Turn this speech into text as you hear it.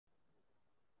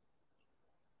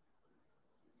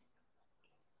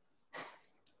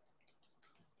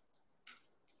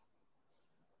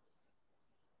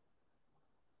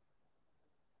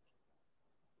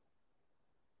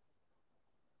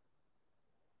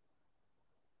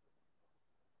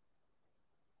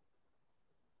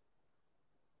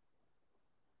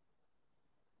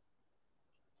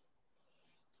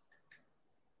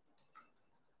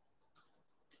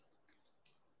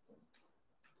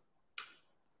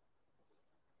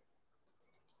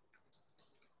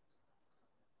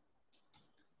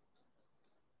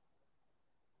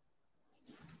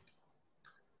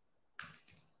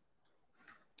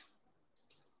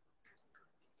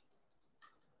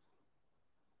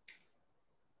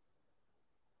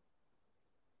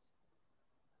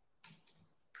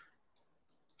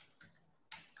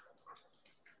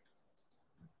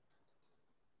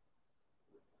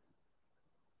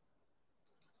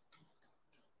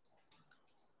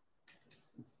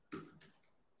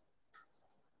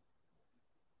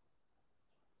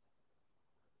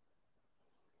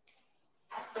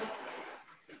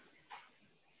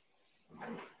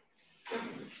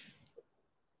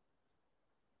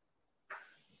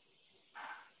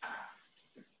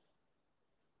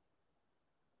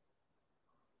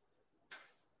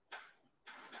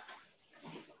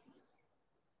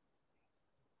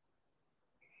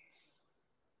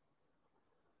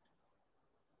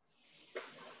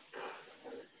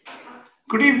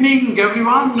Good evening,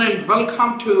 everyone, and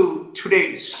welcome to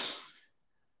today's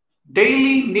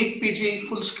daily NEET PG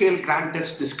full-scale grant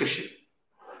test discussion.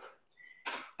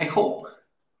 I hope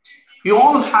you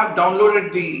all have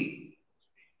downloaded the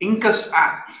Incus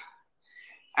app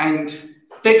and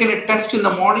taken a test in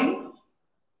the morning,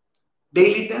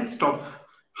 daily test of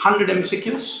 100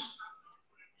 MCQs,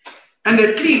 and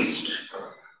at least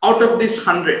out of this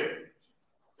 100,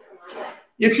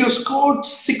 if you scored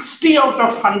 60 out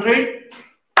of 100,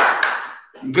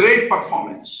 great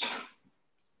performance.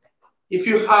 If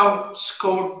you have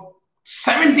scored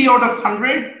 70 out of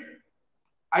 100,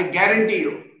 I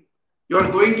guarantee you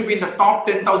are going to be in the top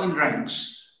 10,000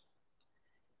 ranks.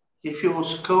 If you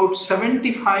scored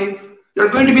 75, you're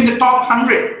going to be in the top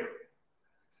 100.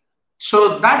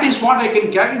 So that is what I can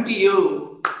guarantee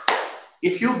you.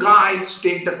 If you guys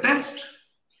take the test,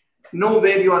 know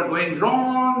where you are going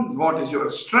wrong, what is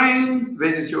your strength,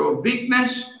 where is your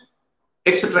weakness,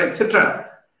 etc., etc.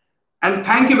 And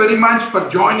thank you very much for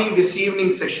joining this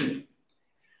evening session.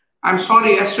 I'm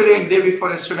sorry, yesterday and day before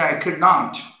yesterday I could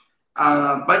not,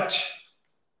 but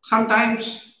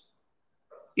sometimes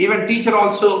even teacher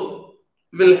also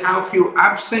will have few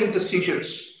absent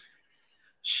seizures.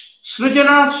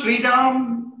 Srijana,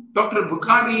 Sridham, Dr.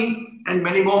 Bukhari, and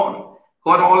many more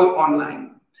who are all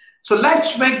online. So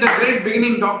let's make the great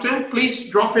beginning, Doctor.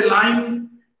 Please drop a line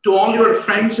to all your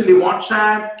friends in the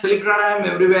WhatsApp, Telegram,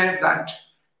 everywhere that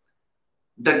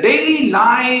the daily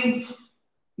live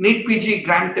NEET PG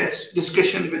grant test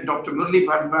discussion with Dr. Murali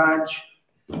Bharadwaz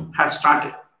has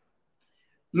started.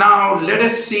 Now let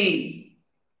us see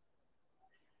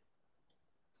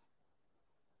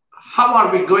how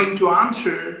are we going to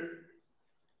answer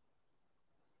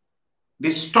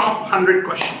these top 100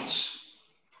 questions.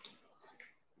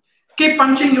 Keep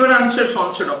punching your answers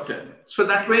also, Doctor. So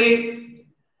that way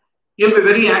you'll be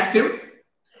very active.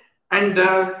 And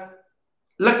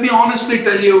let me honestly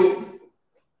tell you,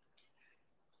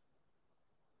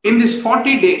 in these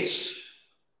 40 days,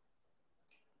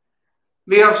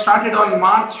 we have started on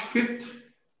March 5th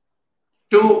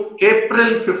to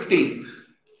April 15th.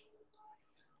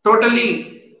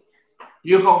 Totally,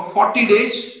 you have 40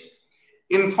 days.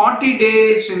 In 40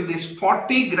 days, in these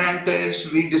 40 grant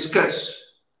tests, we discuss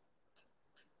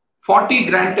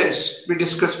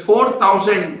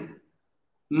 4,000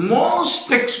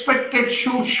 most expected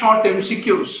short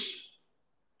MCQs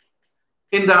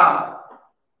in the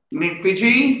NEET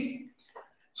PG.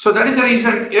 So that is the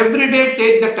reason every day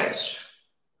take the test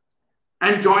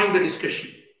and join the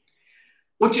discussion,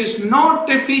 which is not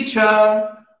a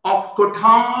feature of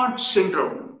Cotard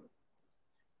syndrome.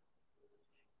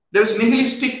 There is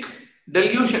nihilistic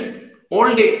delusion,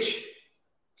 old age,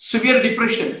 severe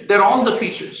depression. They're all the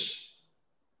features.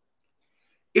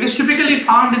 It is typically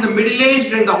found in the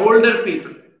middle-aged and the older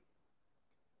people.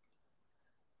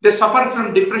 They suffer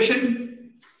from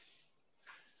depression.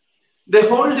 They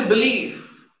hold the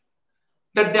belief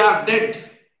that they are dead.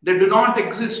 They do not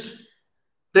exist.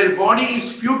 Their body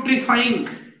is putrefying.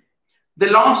 They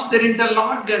lost their internal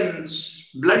organs,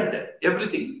 blood,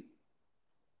 everything.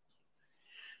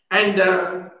 And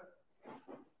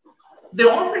they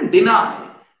often deny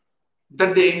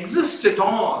that they exist at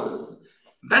all.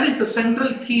 That is the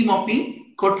central theme of the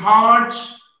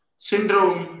Cotard's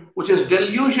syndrome, which is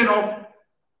delusion of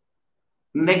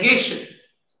negation,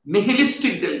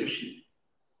 nihilistic delusion,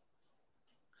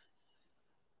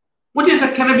 which is a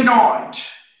cannabinoid,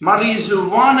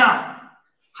 marijuana,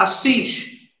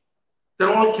 hashish,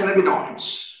 they're all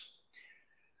cannabinoids.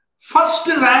 First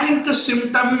rank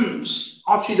symptoms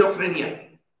of schizophrenia.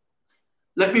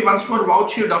 Let me once more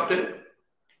vouch you, Doctor.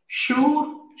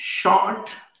 Sure, short,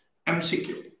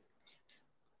 MCQ.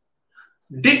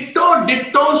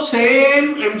 Ditto,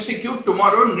 same MCQ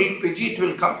tomorrow, NEET PG, it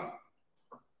will come.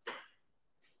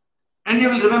 And you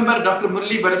will remember Dr.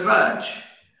 Murali Bharadwaz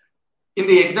in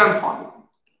the exam form.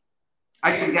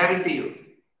 I can guarantee you.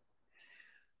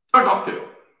 So, Doctor,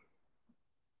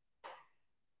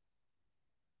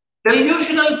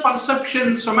 delusional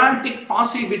perception, somatic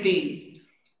passivity,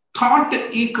 thought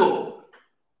echo,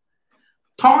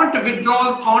 thought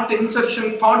withdrawal, thought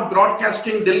insertion, thought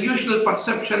broadcasting, delusional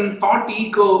perception, thought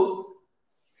echo,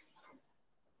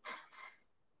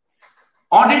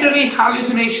 auditory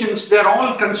hallucinations, they are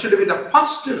all considered with the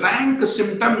first rank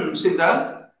symptoms in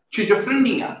the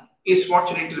schizophrenia is what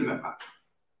you need to remember.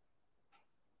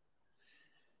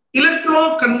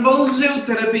 Electroconvulsive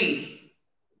therapy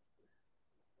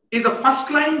is the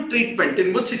first line treatment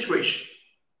in which situation?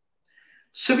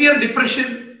 Severe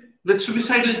depression with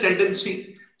suicidal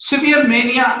tendency, severe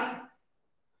mania,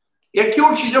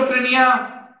 acute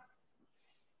schizophrenia,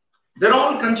 They're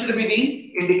all considered to be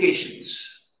the indications.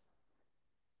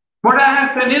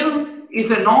 Modafinil is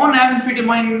a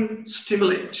non-amphetamine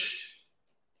stimulant.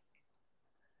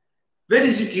 Where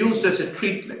is it used as a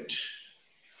treatment?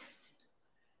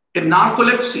 In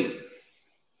narcolepsy.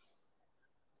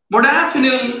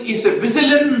 Modafinil is a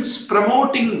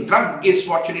vigilance-promoting drug, is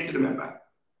what you need to remember.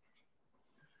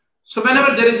 So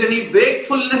whenever there is any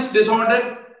wakefulness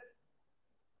disorder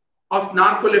of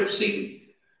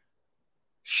narcolepsy,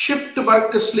 shift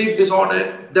work sleep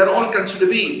disorder, they're all considered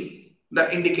to be the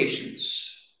indications.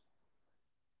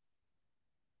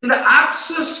 In the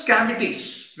abscess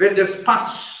cavities, where there's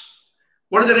pus,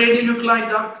 what is the radionuclide,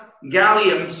 doc?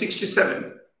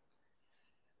 Gallium-67.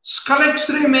 Skull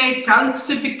X-ray may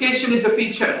calcification is a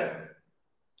feature.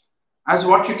 As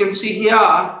what you can see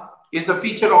here is the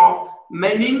feature of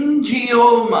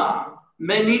meningioma.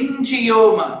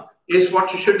 Meningioma is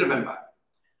what you should remember.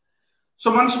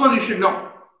 So once more you should know,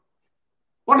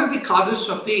 what are the causes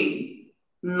of the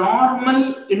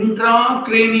normal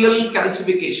intracranial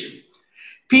calcification?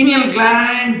 Pineal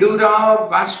gland, dura,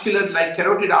 vascular like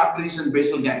carotid arteries and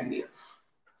basal ganglia.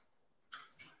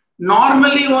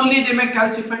 Normally only they may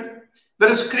calcify,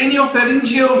 whereas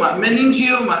craniopharyngioma,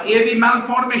 meningioma, AV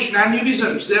malformation,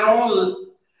 aneurysms, they're all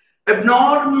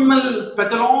abnormal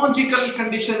pathological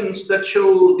conditions that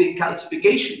show the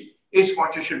calcification is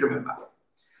what you should remember.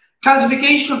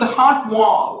 Calcification of the heart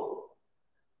wall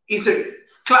is a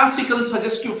classical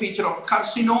suggestive feature of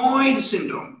carcinoid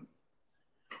syndrome.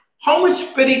 How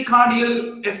much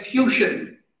pericardial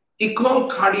effusion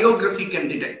echocardiography can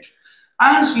detect?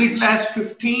 As little as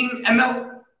 15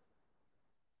 ml.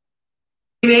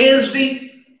 In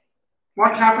ASD,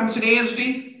 what happens in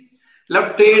ASD?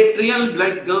 Left atrial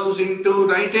blood goes into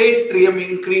right atrium,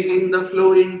 increasing the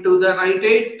flow into the right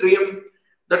atrium.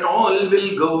 That all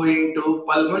will go into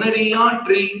pulmonary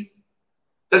artery.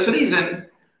 That's the reason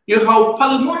you have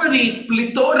pulmonary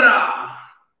plethora.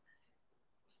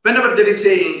 Whenever there is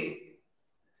a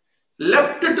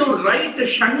left to right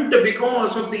shunt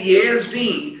because of the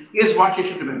ASD, is what you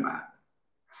should remember.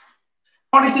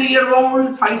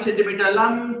 43-year-old, 5 centimeter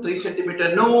lump, 3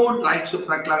 centimeter node, right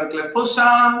supraclavicular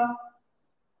fossa.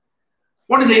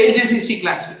 What is the AJCC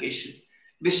classification?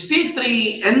 This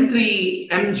T3, N3,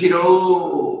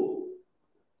 M0.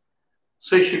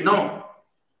 So you should know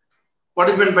what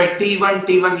is meant by T1,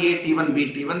 T1A,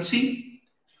 T1B, T1C.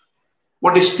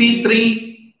 What is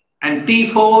T3 and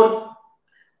T4?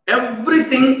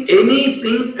 Everything,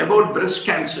 anything about breast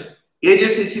cancer,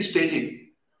 AJCC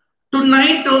staging.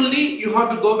 Tonight only you have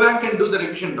to go back and do the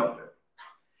revision, doctor.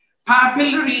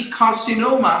 Papillary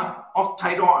carcinoma of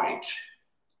thyroid.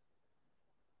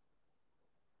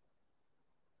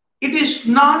 It is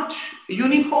not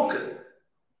unifocal.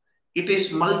 It is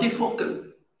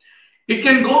multifocal. It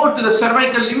can go to the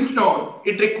cervical lymph node.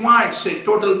 It requires a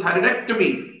total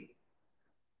thyroidectomy,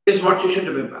 is what you should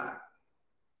remember.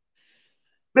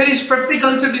 There is peptic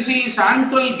ulcer disease,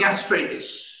 antral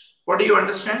gastritis. What do you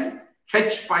understand?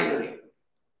 H. pylori.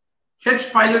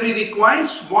 H. pylori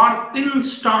requires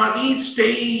Warthin-Starry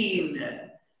stain,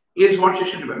 is what you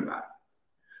should remember.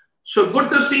 So good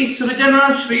to see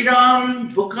Srijana,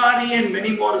 Sriram, Bukhari and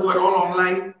many more who are all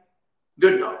online.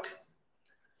 Good, doc.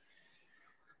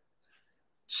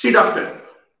 See, doctor,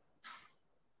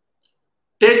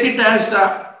 take it as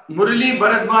the Murali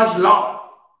Bharadwaz law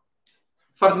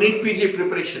for NEET PG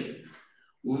preparation.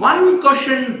 One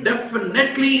question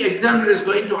definitely examiner is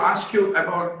going to ask you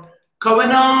about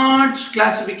Covenant's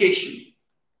classification.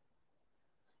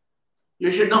 You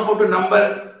should know how to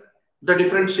number the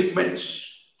different segments.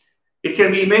 It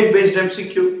can be image-based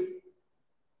MCQ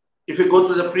if you go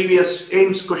through the previous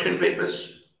AIMS question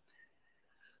papers.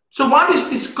 So what is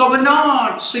this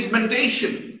Covenant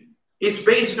segmentation? Is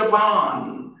based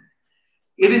upon,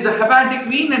 it is the hepatic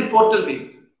vein and portal vein.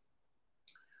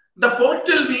 The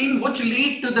portal vein which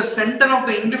lead to the center of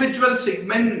the individual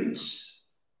segments,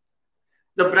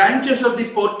 the branches of the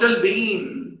portal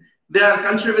vein, they are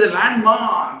considered the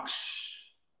landmarks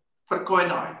for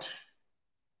coenoid.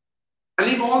 I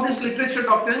leave all this literature,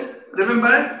 doctor.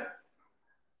 Remember,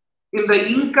 in the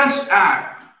Incus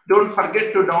app, don't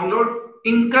forget to download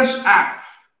Incus app.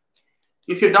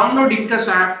 If you download Incus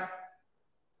app,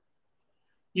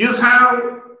 you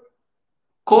have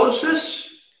courses,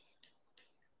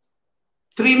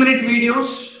 3-minute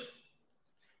videos.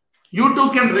 You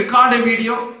too can record a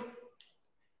video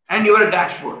and your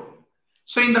dashboard.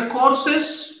 So in the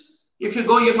courses, if you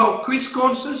go, you have quiz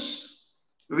courses,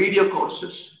 video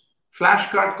courses,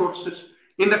 flashcard courses.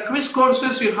 In the quiz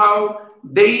courses, you have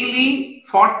daily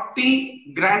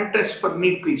 40 grand tests for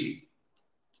NEET PG.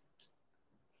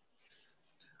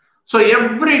 So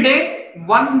every day,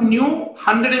 one new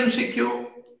 100 MCQ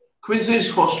quiz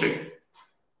is hosted.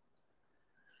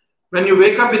 When you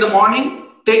wake up in the morning,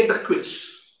 take the quiz.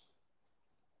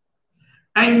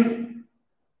 And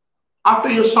after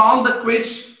you solve the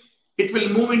quiz, it will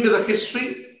move into the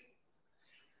history.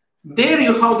 There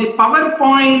you have the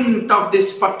PowerPoint of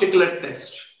this particular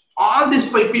test. All these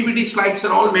PPT slides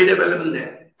are all made available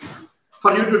there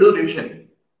for you to do revision.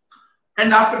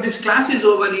 And after this class is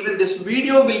over, even this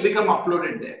video will become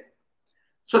uploaded there.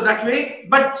 So that way,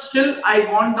 but still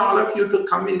I want all of you to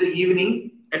come in the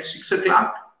evening at 6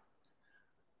 o'clock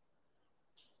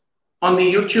on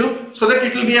the YouTube, so that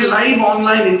it will be a live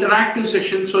online interactive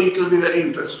session, so it will be very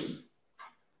interesting.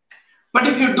 But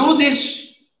if you do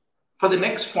this for the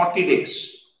next 40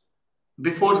 days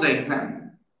before the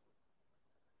exam,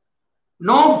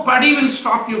 nobody will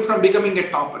stop you from becoming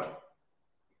a topper.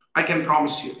 I can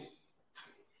promise you.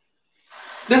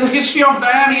 There's a history of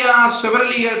diarrhea,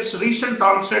 several years, recent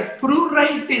onset,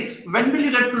 pruritus. When will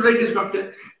you get pruritus,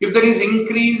 doctor? If there is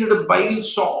increased bile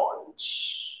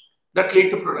salts that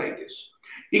lead to pruritus.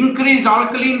 Increased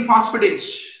alkaline phosphatase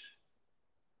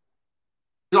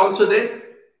is also there.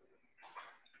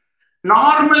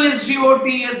 Normal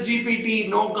SGOT, SGPT,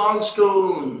 no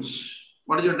gallstones.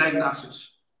 What is your diagnosis?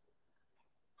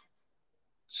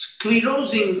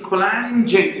 Sclerosing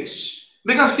cholangitis.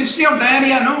 Because history of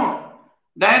diarrhea, no.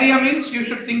 Diarrhea means you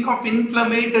should think of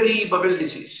inflammatory bowel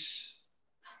disease.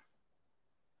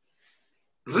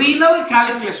 Renal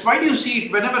calculus. Why do you see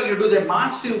it whenever you do the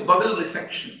massive bowel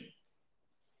resection?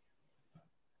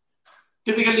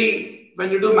 Typically,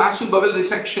 when you do massive bowel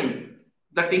resection,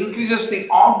 that increases the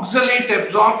oxalate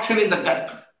absorption in the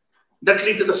gut that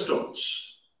lead to the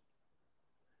stones.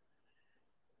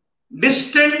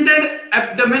 Distended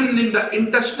abdomen in the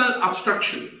intestinal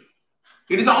obstruction.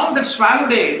 It is all that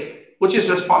swallowed air which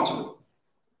is responsible.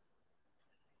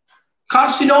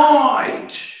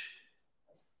 Carcinoid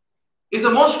is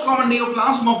the most common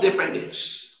neoplasm of the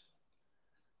appendix.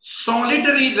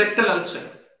 Solitary rectal ulcer.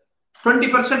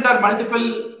 20% are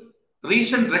multiple.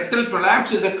 Recent rectal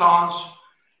prolapse is a cause.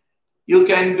 You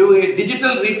can do a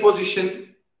digital reposition.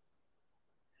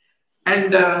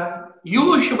 And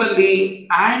usually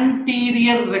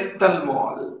anterior rectal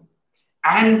wall.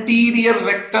 Anterior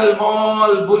rectal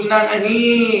wall, bulna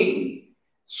nahi.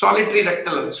 Solitary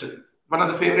rectal ulcer. One of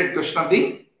the favorite questions of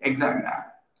the examiner.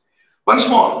 Once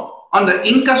more, on the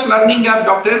Incus Learning App,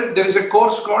 doctor, there is a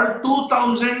course called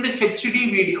 2000 HD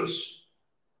videos.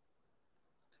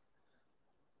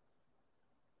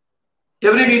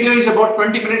 Every video is about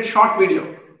 20-minute short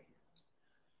video.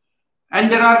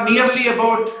 And there are nearly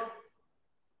about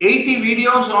 80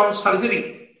 videos on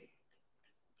surgery.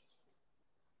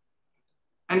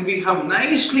 And we have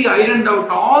nicely ironed out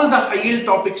all the high-yield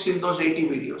topics in those 80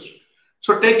 videos.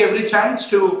 So take every chance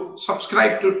to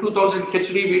subscribe to 2000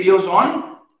 HD videos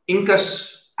on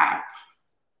Incus app.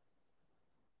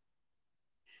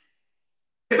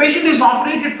 A patient is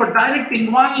operated for direct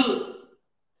inguinal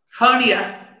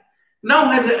hernia.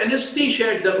 Now has an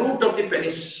anesthesia at the root of the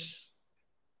penis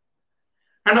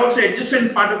and also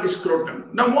adjacent part of the scrotum.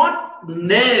 Now what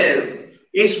nerve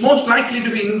is most likely to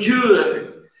be injured?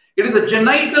 It is the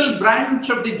genital branch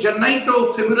of the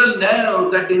genitofemoral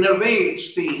nerve that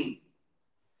innervates the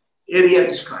area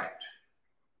described.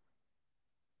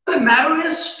 The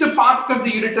narrowest part of the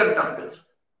ureter, doctor.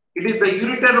 It is the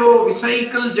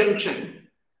uretero-vesical junction.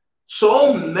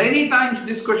 So many times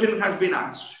this question has been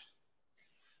asked.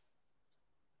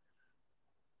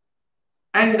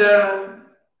 And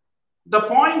the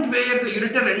point where the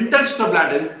ureter enters the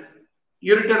bladder,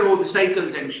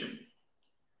 uretero-vesical junction.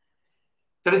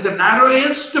 That is the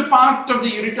narrowest part of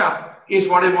the ureter is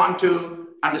what I want to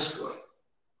underscore.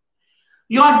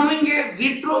 You are doing a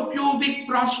retropubic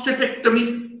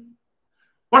prostatectomy.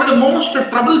 What is the most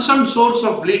troublesome source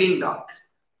of bleeding, doc?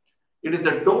 It is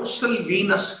the dorsal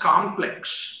venous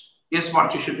complex, is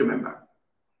what you should remember.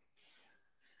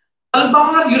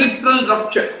 Bulbar urethral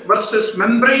rupture versus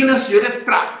membranous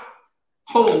urethra.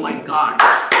 Oh my God.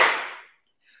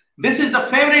 This is the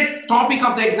favorite topic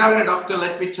of the examiner, doctor.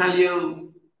 Let me tell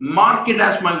you, mark it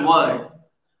as my word.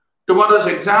 Tomorrow's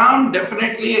exam,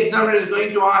 definitely examiner is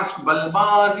going to ask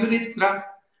bulbar urethra,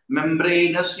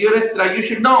 membranous urethra. You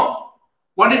should know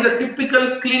what is the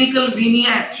typical clinical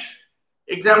vignette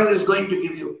examiner is going to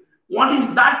give you. What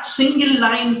is that single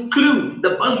line clue,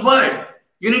 the buzzword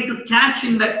you need to catch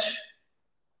in that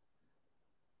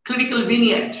clinical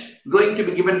vignette going to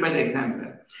be given by the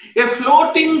examiner? A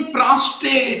floating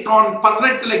prostate on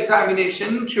parietal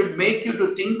examination should make you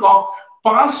to think of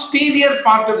posterior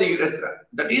part of the urethra,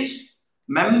 that is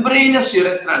membranous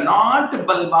urethra, not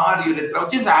bulbar urethra,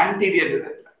 which is anterior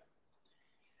urethra.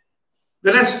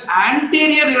 Whereas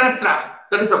anterior urethra,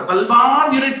 that is a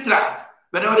bulbar urethra,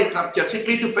 whenever it ruptures, it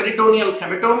leads to peritoneal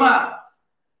hematoma,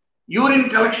 urine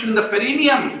collection in the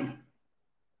perineum.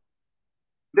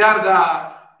 They are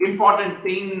the important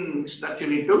things that you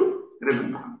need to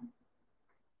remember.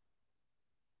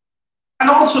 And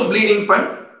also bleeding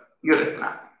per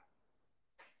urethra.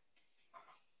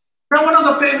 Now, one of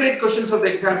the favorite questions of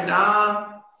the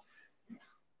examiner,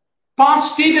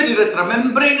 posterior urethra,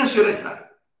 membranous urethra.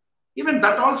 Even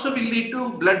that also will lead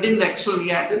to blood in the external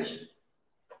meatus.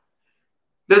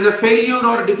 There is a failure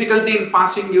or difficulty in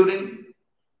passing urine.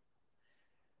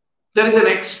 There is an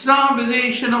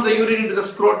extravasation of the urine into the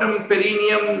scrotum,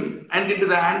 perineum, and into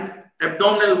the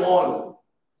abdominal wall.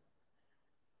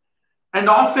 And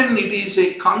often it is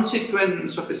a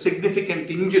consequence of a significant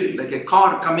injury, like a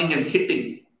car coming and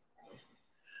hitting.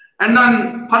 And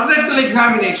on parietal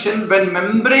examination, when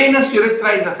membranous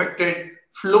urethra is affected,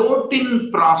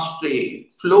 floating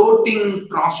prostate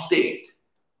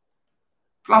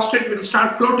will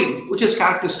start floating, which is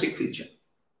characteristic feature.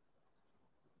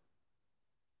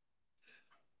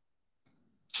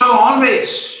 So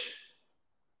always,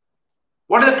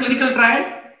 what is the clinical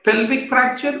triad? Pelvic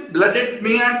fracture, blooded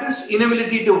meatus,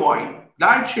 inability to void.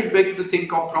 That should make you to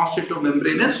think of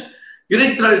prostatomembranous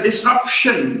urethral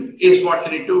disruption is what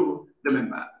you need to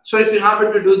remember. So if you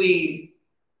happen to do the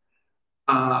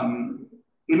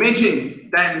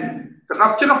imaging, then the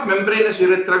rupture of membranous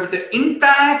urethra with the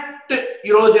intact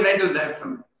urogenital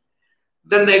diaphragm,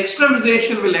 then the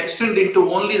extravasation will extend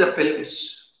into only the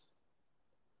pelvis.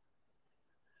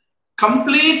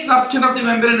 Complete rupture of the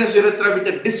membranous urethra with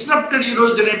a disrupted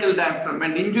urogenital diaphragm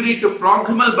and injury to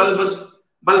proximal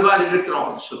bulbar urethra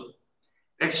also.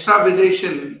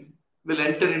 Extravasation will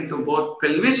enter into both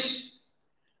pelvis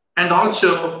and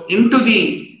also into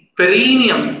the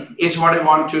perineum is what I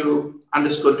want to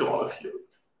underscore to all of you.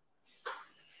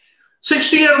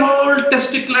 60-year-old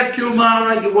testicular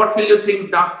tumor, what will you think,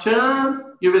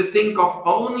 doctor? You will think of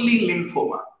only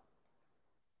lymphoma.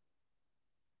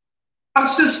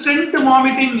 Persistent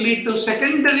vomiting lead to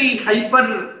secondary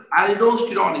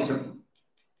hyperaldosteronism.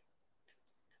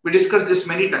 We discussed this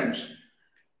many times.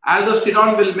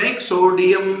 Aldosterone will make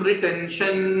sodium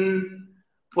retention,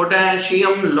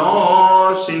 potassium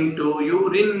loss into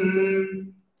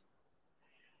urine,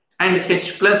 and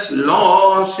H plus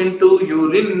loss into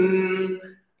urine.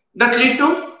 That lead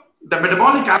to the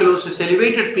metabolic acidosis,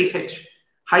 elevated pH,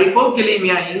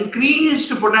 hypokalemia,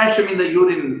 increased potassium in the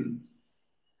urine.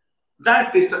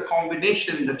 That is the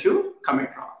combination that you come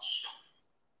across.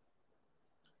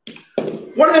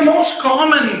 What is the most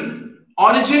common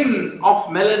origin of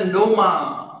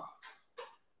melanoma?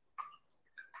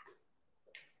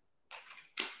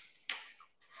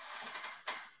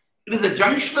 It is the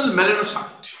junctional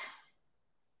melanocyte,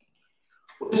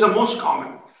 which is the most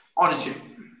common origin.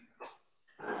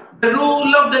 The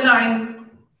rule of the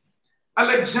nine,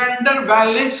 Alexander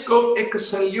Wallace ko ek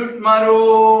salute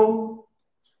maro.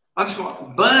 Once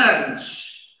more,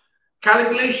 Burns,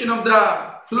 calculation of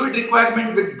the fluid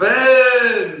requirement with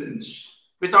Burns.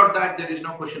 Without that, there is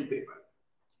no question paper.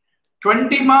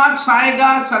 20 marks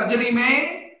आएगा surgery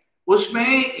में,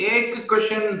 उसमें एक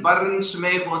question Burns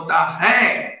में होता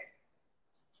है.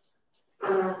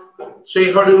 So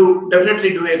you have to definitely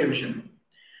do a revision.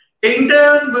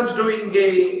 Intern was doing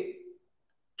a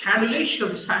cannulation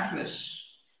of the saphenous.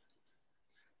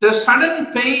 There's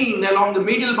sudden pain along the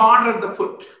medial border of the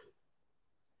foot.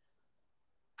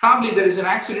 Probably there is an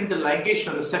accidental ligation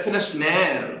of the saphenous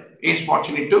nerve is what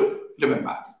you need to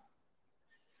remember.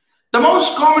 The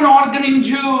most common organ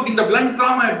injured in the blunt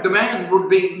trauma domain would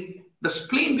be the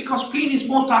spleen, because spleen is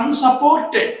most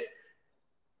unsupported.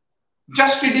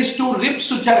 Just it is two ribs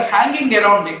which are hanging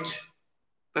around it.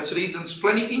 That's the reason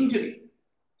splenic injury.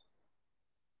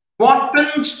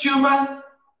 Wharton's tumor,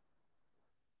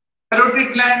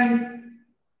 carotid gland,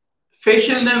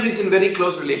 facial nerve is in very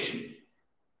close relation.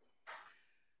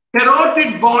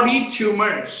 Carotid body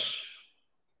tumors,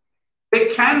 they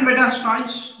can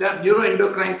metastasize. They are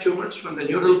neuroendocrine tumors from the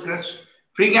neural crest.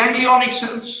 Preganglionic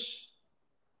cells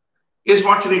is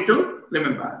what you need to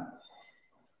remember.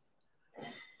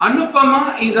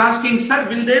 Anupama is asking, sir,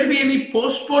 will there be any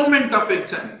postponement of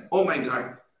exam? Oh my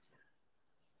God.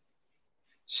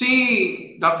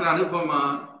 See, Dr.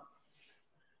 Anupama,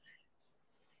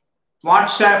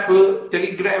 WhatsApp,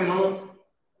 Telegram,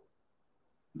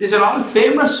 these are all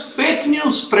famous fake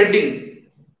news spreading.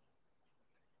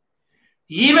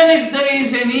 Even if there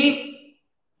is any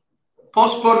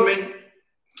postponement,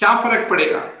 क्या फर्क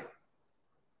पड़ेगा?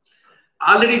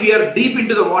 Already we are deep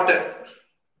into the water.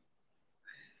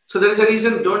 So there is a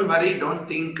reason. Don't worry, don't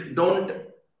think, don't,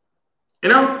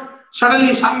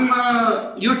 suddenly some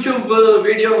YouTube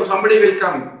video, somebody will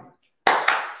come.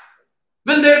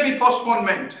 Will there be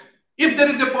postponement? If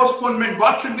there is a postponement,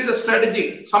 what should be the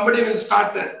strategy? Somebody will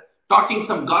start talking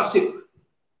some gossip.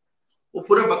 वो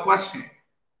पूरा बकवास है.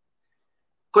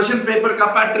 Question paper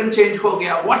का pattern change हो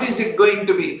गया. What is it going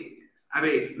to be?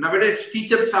 अरे, nowadays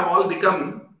teachers have all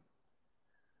become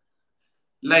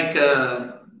like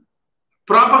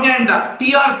propaganda.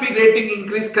 TRP rating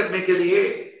increase करने के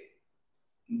लिए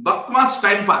बकवास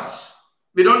time pass.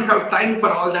 We don't have time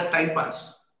for all that time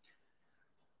pass.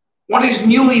 What is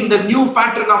new in the new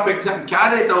pattern of exam? क्या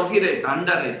रहता? वही रहता,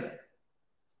 अंडा रहता.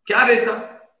 क्या रहता?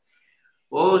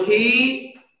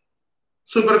 वही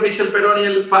superficial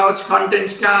peroneal pouch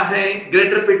contents क्या है?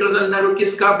 Greater petrosal nerve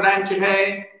किसका branch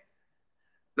है?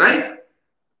 Right?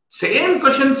 Same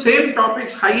question, same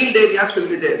topics, high yield areas will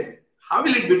be there. How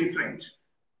will it be different?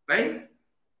 Right?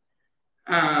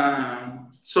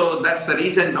 So that's the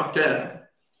reason, doctor.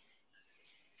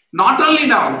 Not only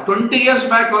now, 20 years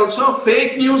back also,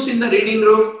 fake news in the reading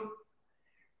room.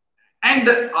 And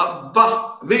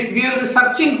we are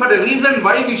searching for a reason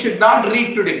why we should not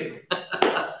read today.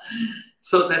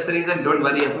 So that's the reason, don't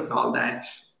worry about all that.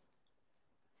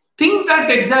 Think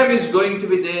that exam is going to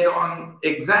be there on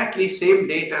exactly same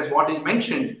date as what is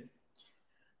mentioned.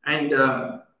 And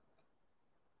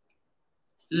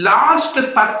last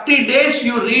 30 days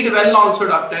you read well also,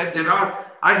 doctor.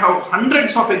 I have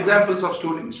hundreds of examples of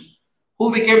students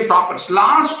who became toppers.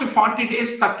 Last 40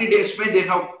 days, 30 days, they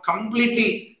have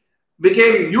completely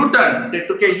became U-turn. They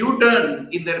took a U-turn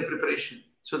in their preparation.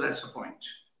 So that's the point.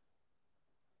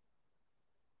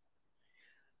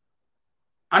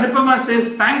 Anupama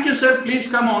says, thank you, sir. Please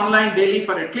come online daily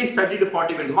for at least 30 to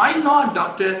 40 minutes. Why not,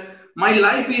 doctor? My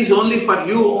life is only for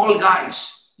you all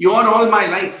guys. You are all my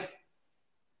life.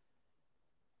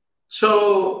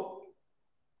 So,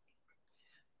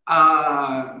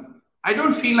 I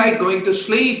don't feel like going to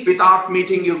sleep without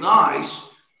meeting you guys.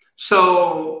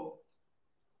 So,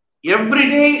 every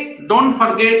day, don't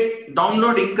forget,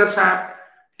 download Incus app,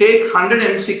 take 100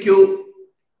 MCQ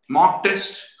mock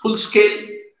test, full scale,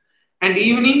 and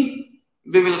evening,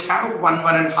 we will have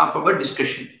 1.5 hour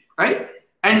discussion, right?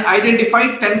 And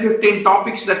identify 10-15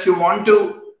 topics that you want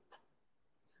to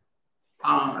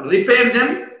repair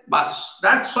them. Bas,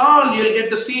 that's all you'll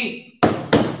get to see.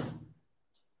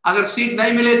 अगर seat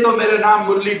नहीं मिले तो मेरा नाम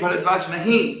मुरली भारद्वाज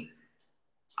नहीं.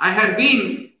 I have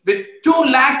been with 2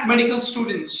 lakh medical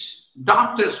students,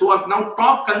 doctors who are now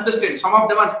top consultants. Some of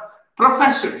them are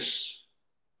professors,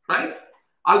 right?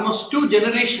 Almost 2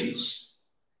 generations.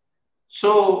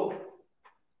 So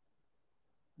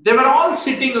they were all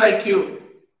sitting like you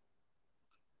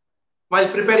while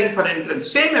preparing for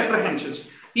entrance. Same apprehensions.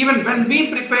 Even when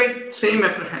we prepared, same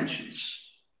apprehensions.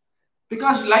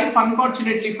 Because life,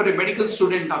 unfortunately, for a medical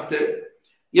student, doctor,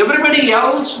 everybody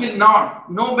else will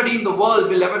not. Nobody in the world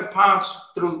will ever pass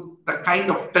through the kind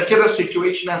of treacherous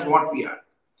situation as what we are.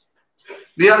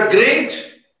 We are great,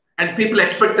 and people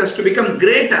expect us to become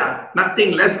greater,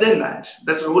 nothing less than that.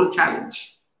 That's the whole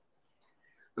challenge.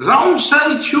 Round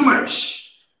cell tumors,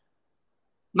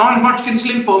 non-Hodgkin's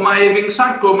lymphoma, Ewing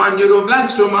sarcoma,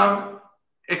 neuroblastoma,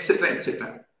 etc.,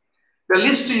 etc. The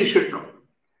list you should know.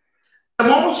 The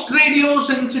most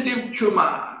radiosensitive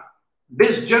tumor,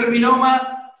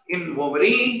 dysgerminoma in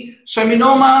ovary,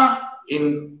 seminoma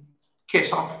in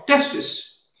case of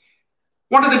testis.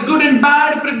 What are the good and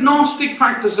bad prognostic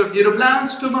factors of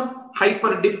neuroblastoma?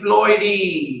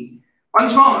 Hyperdiploidy.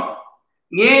 Once more,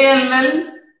 ALL,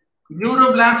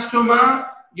 neuroblastoma,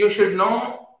 you should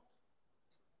know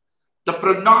the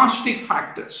prognostic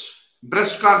factors.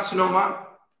 Breast carcinoma,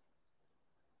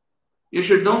 you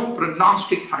should know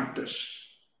prognostic factors.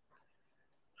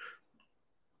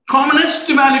 Commonest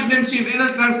malignancy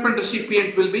renal transplant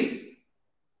recipient will be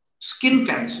skin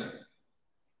cancer.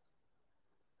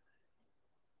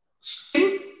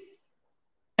 Skin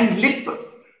and lip,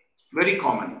 very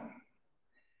common.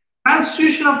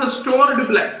 Transfusion of the stored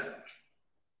blood.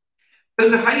 There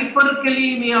is a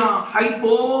hyperkalemia,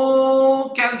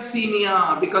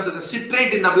 hypocalcemia because of the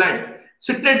citrate in the blood.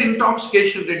 Citrate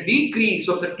intoxication, the decrease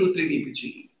of the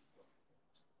 2,3-DPG.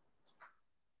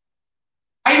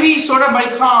 IV soda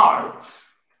bicarb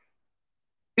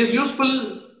is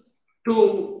useful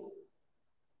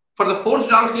for the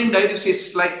forced alkaline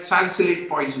diuresis like salicylate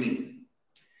poisoning.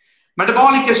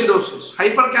 Metabolic acidosis,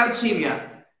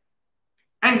 hypercalcemia,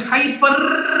 and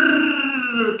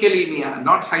hyperkalemia,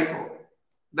 not hypo.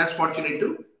 That's what you need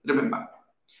to remember.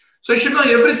 So you should know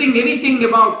everything, anything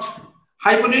about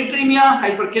hyponatremia,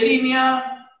 hyperkalemia,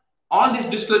 All these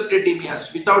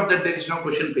dyslipidemias. Without that, there is no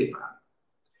question paper.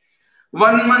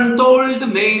 1 month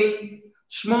old male,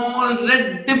 small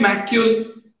red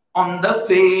macule on the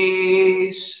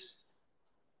face.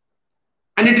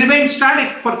 And it remained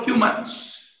static for a few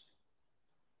months.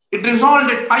 It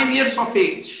resolved at 5 years of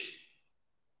age.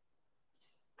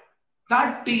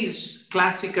 That is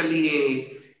classically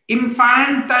a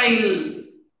infantile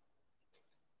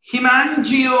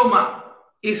hemangioma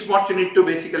is what you need to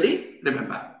basically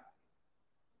remember.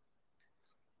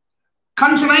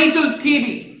 Congenital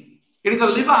TB, it is the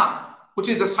liver, which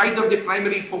is the site of the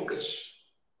primary focus.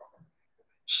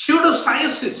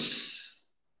 Pseudocyesis.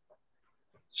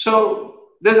 So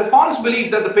there's a false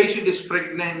belief that the patient is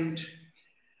pregnant.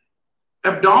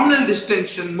 Abdominal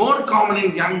distension, more common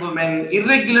in young women,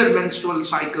 irregular menstrual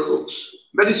cycles,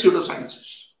 that is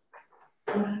pseudocyesis.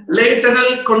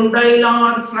 Lateral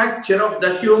condylar fracture of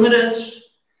the humerus,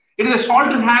 it is a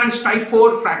Salter-Harris type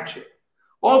 4 fracture.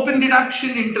 Open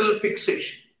deduction, internal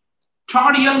fixation.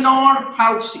 Tardial node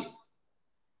palsy.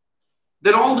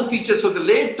 They're all the features of the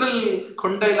lateral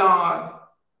condylar,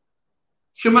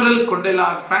 humeral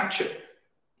condylar fracture.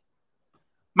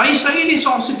 Mycetes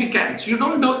ossificans, you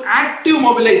don't do active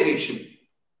mobilization.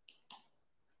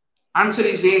 Answer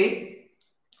is A.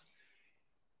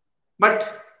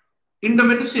 But in the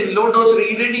medicine, low dose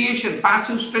irradiation,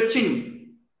 passive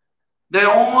stretching, they're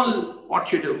all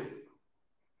what you do.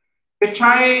 A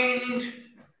child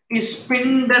is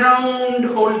pinned around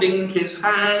holding his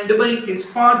hand by his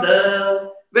father.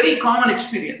 Very common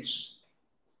experience.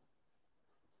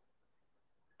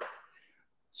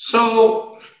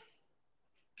 So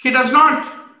he does not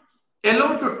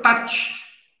allow to touch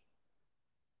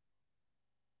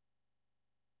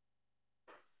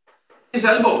his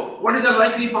elbow. What is the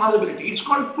likely possibility? It's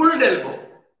called pulled elbow.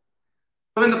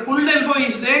 So when the pulled elbow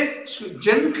is there, so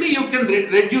gently you can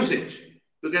reduce it.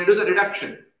 You can do the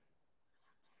reduction.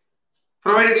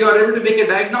 Provided you are able to make a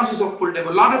diagnosis of pulled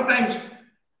elbow. A lot of times,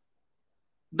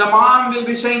 the mom will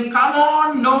be saying, come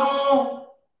on,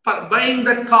 no, buying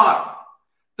that car.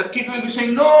 The kid will be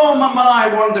saying, no, mama,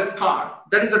 I want that car.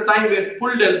 That is the time where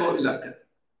pulled elbow will occur.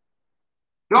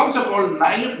 It's also called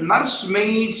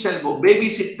nursemaid's elbow,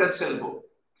 babysitter's elbow,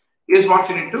 is what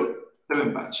you need to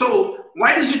remember. So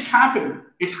why does it happen?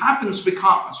 It happens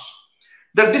because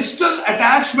the distal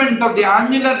attachment of the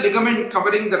annular ligament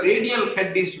covering the radial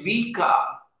head is weaker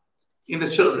in the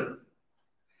children.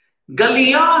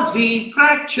 Galeazzi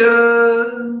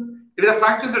fracture. It is a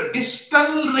fracture of the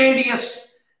distal radius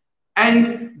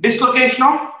and dislocation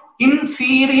of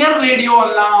inferior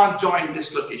radioulnar joint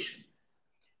dislocation.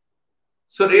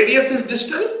 So radius is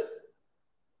distal,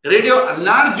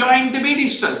 radioulnar joint to be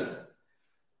distal.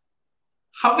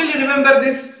 How will you remember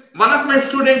this? One of my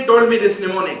students told me this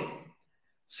mnemonic.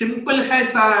 Simple hai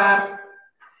sir.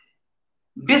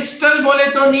 Distal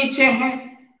bole to niche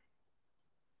hai.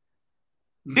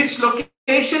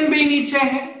 Dislocation bhi niche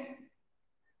hai.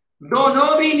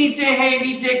 दोनों भी नीचे है.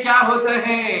 नीचे क्या होता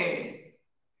है?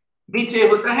 नीचे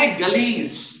होता है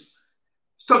गलीज.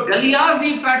 तो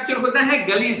गलियाजी फ्रैक्चर होता है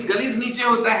गलीज. गलीज नीचे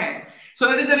होता है. So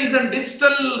that is the reason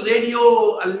distal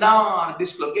radioulnar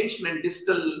dislocation and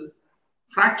distal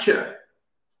fracture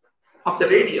of the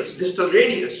radius, distal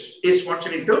radius, is what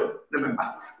you need to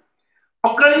remember.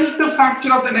 Occult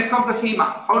fracture of the neck of the femur.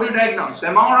 How do you diagnose?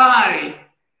 MRI.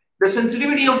 The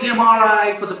sensitivity of the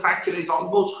MRI for the fracture is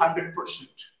almost 100%.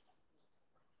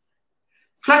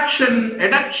 Flexion,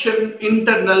 adduction,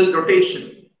 internal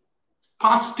rotation,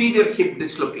 posterior hip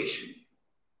dislocation.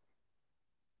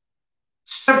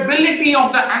 Stability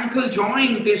of the ankle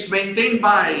joint is maintained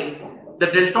by the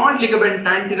deltoid ligament,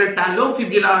 anterior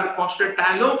talofibular, posterior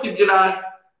talofibular,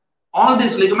 all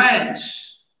these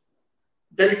ligaments.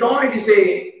 Deltoid is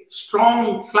a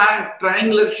strong, flat,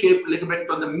 triangular shaped ligament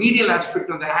on the medial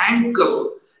aspect of the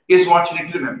ankle is what you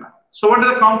need to remember. So what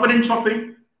are the components of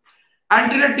it?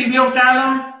 Anterior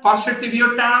tibiotalar, posterior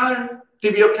tibiotalar,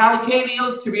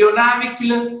 tibiocalcaneal,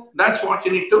 tibionavicular. That's what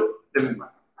you need to remember.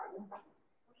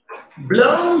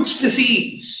 Blount's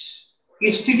disease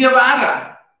is tibia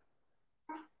vara.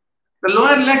 The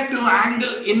lower leg to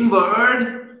angle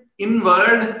inward.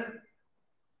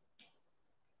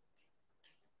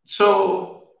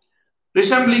 So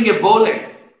resembling a bow leg.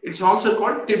 It's also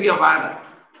called tibia vara.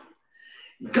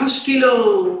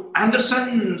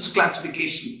 Gustilo-Anderson's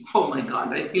classification. Oh my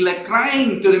God, I feel like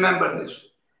crying to remember this.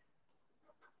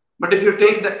 But if you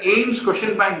take the AIMS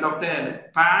question bank,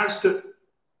 doctor, past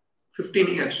 15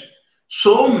 years,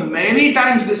 so many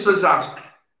times this was asked.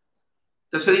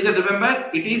 That's the reason, remember,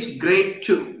 it is grade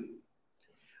 2.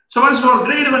 So once more,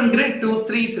 grade 1, grade 2,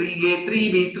 3, 3A,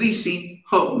 3B, 3C.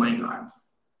 Oh my God.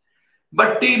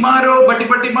 Batti maro,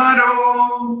 batti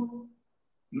maro.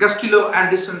 Gustilo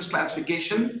Anderson's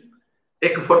classification.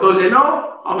 Take a photo,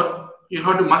 or you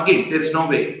have to mug it. There is no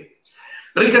way.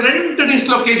 Recurrent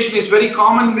dislocation is very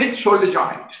common with shoulder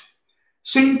joint.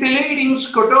 Scintillating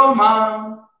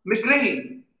scotoma,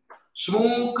 migraine.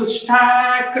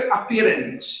 Smokestack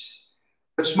appearance.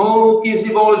 The smoke is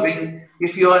evolving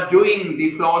if you are doing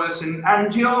the fluorescent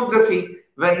angiography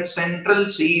when central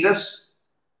serous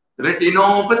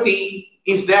retinopathy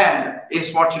is there,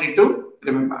 is what you need to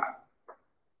remember.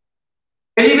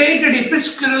 Elevated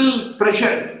episcleral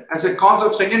pressure as a cause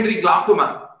of secondary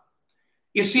glaucoma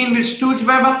is seen with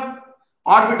Stooge-Weber,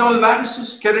 orbital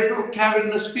varices,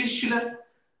 keratocavernous fistula,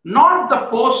 not the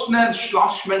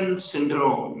Postner-Schlossman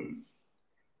syndrome.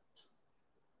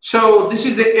 So this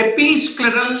is the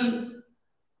episcleral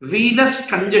venous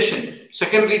congestion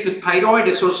secondary to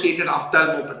thyroid-associated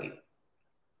ophthalmopathy.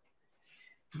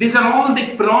 These are all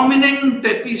the prominent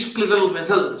episcleral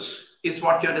vessels is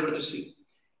what you are able to see.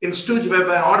 In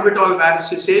Stooge-Weber, orbital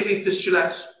varices, AV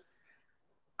fistulas.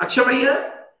 अच्छा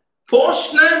भैया,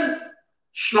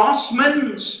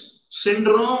 Postner-Schlossman's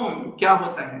syndrome क्या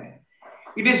होता है?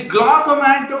 It is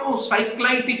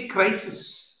glaucomatous-cyclitic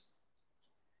crisis.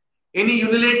 Any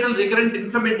unilateral recurrent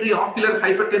inflammatory ocular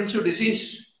hypertensive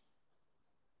disease,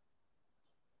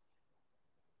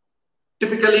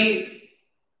 typically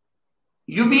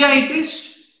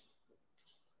uveitis,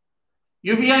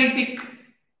 uveitic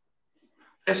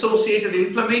associated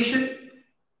inflammation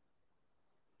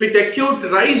with acute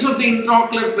rise of the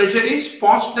intraocular pressure is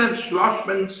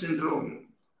Postner-Schlossman syndrome.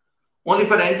 Only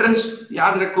for entrance,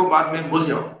 याद रखो बाद में भूल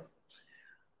जाओ.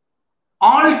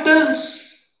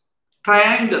 Alters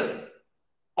triangle,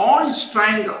 Alt's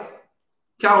triangle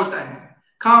क्या होता है?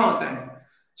 कहाँ होता है?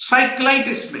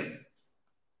 Cyclitis में.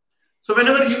 So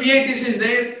whenever uveitis is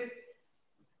there,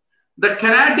 the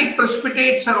keratic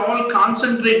precipitates are all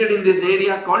concentrated in this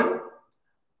area called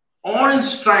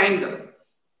Alt's triangle.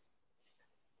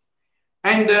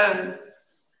 And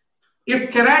if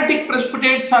keratic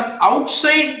precipitates are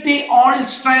outside the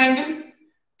Alt's triangle,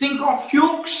 think of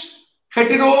Fuchs,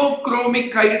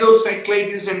 heterochromic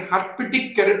iridocyclitis and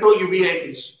herpetic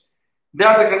keratouveitis. They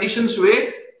are the conditions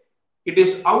where it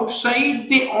is outside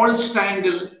the Alt's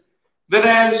triangle,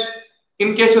 whereas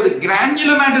in case of the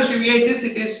granulomatous uveitis,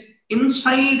 it is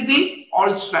inside the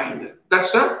Alt's triangle.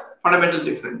 That's the fundamental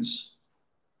difference.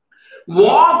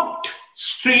 Warped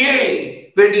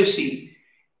striae, where do you see?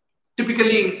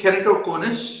 Typically in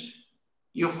keratoconus,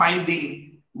 you find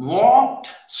the warped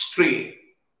striae.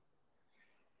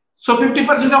 So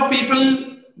 50% of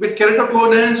people with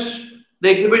keratoconus,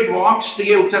 they exhibit warped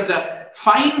striae, which are the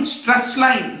fine stress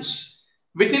lines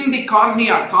within the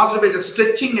cornea caused by the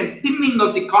stretching and thinning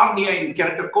of the cornea in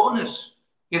keratoconus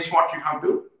is what you have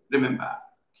to remember.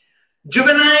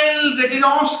 Juvenile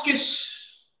retinoscus.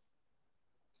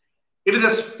 It is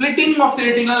a splitting of the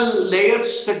retinal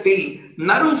layers at the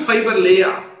nerve fiber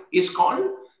layer is called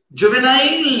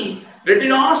juvenile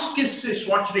retinoscus is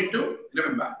what you need to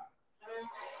remember.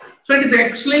 So it is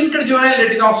X-linked juvenile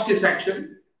retinoscus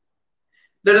action.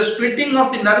 There is a splitting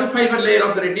of the nerve fiber layer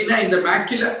of the retina in the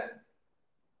macula.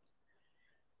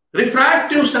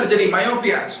 Refractive surgery,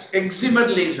 myopias, excimer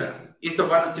laser is the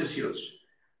one which is used.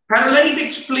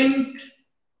 Paralytic splint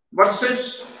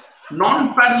versus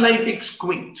non-paralytic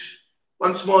squint.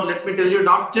 Once more, let me tell you,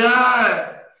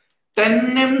 doctor,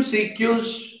 10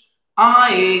 MCQs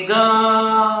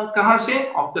आएगा कहाँ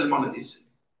से? Ophthalmology से.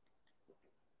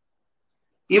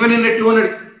 Even in a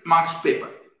 200 marks paper.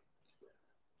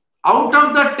 Out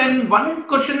of the 10, one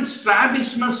question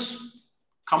strabismus,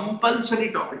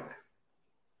 compulsory topic.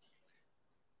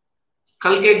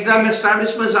 कल के exam में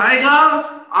strabismus आएगा,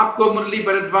 आपको मुरली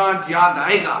भरद्वाज याद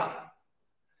आएगा.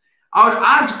 और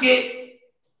आज के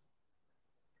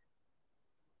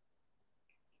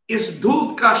इस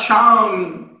धूप का शाम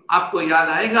आपको याद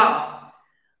आएगा.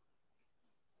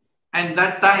 And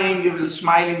that time you will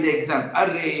smile in the exam.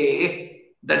 Array,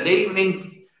 the day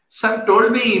evening, sir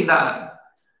told me in the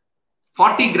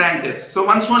 40 grand test. So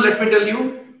once more, let me tell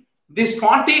you, this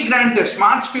 40 grand test,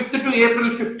 March 5th to April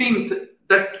 15th,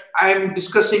 that I am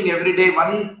discussing every day,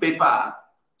 one paper,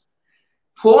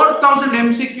 4,000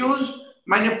 MCQs,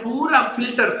 मैंने पूरा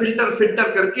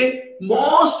filter करके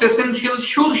most essential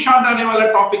शूर shot आने वाला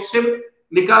topic से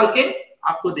निकाल के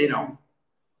आपको दे रहा हूं.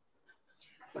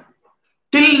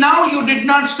 Till now you did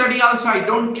not study also, I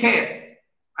don't care.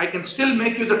 I can still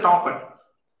make you the topper,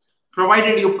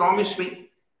 provided you promise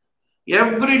me.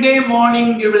 Every day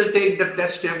morning you will take the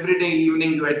test, every day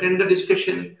evening you attend the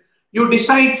discussion. You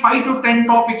decide 5 to 10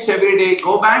 topics every day.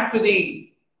 Go back to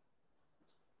the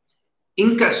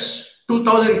Incus,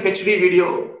 2000 HD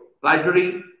video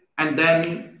library and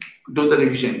then do the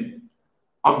revision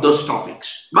of those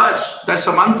topics. But that's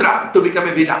a mantra to become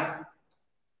a Viday.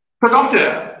 So,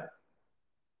 doctor,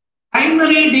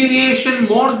 primary deviation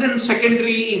more than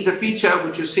secondary is a feature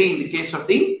which you see in the case of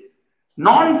the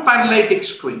non-paralytic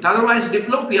squint. Otherwise,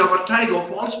 diplopia, vertigo,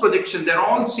 false projection, they're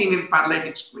all seen in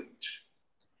paralytic squint.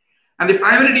 And the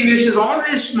primary deviation is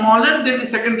always smaller than the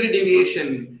secondary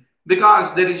deviation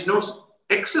because there is no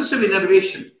excessive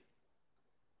innervation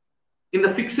in the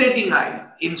fixating eye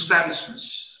in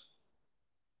strabismus.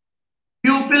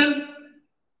 Pupil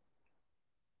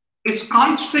is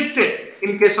constricted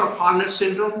in case of Horner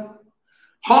syndrome.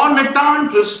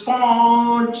 Hornetant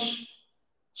response,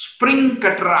 spring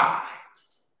cataract,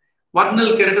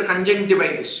 vernal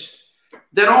keratoconjunctivitis.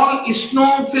 They're all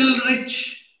eosinophil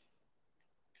rich.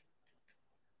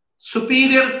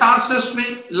 Superior tarsus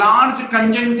में large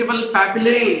conjunctival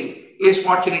papillae is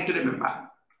what you need to remember.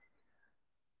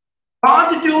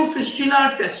 Positive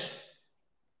fistula test.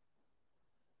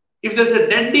 If there's a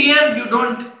dead ear, you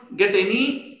don't get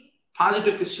any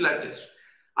positive fistula test.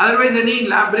 Otherwise, any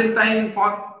labyrinthine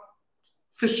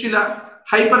fistula,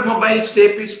 hypermobile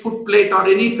stapes foot plate, or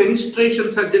any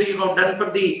fenestration surgery you have done for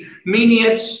the mean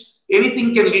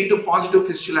anything can lead to positive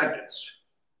fistula test.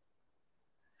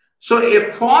 So a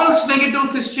false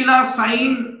negative fistula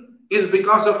sign is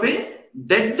because of a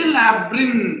dead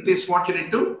labyrinth is what you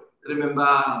need to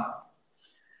remember.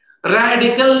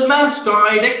 Radical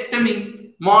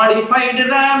mastoidectomy, modified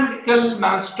radical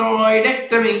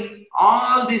mastoidectomy.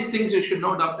 All these things you should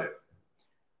know, doctor.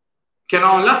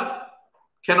 Canal up,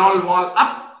 canal wall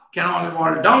up, canal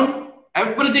wall down.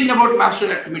 Everything about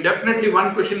mastoidectomy. Definitely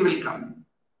one question will come.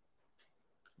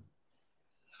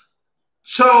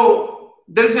 So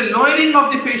there is a lowering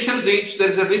of the facial reach. There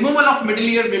is a removal of middle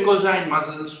ear mucosa and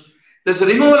muscles. There is a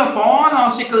removal of all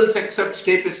ossicles except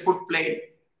stapes foot plate.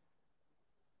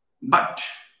 But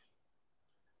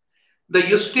the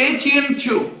eustachian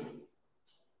tube.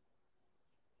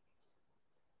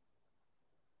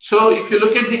 So if you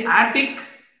look at the attic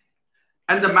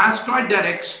and the mastoid, they are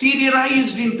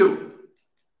exteriorized into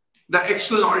the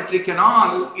external auditory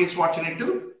canal is what you need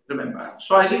to remember.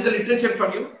 So I leave the literature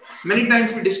for you. Many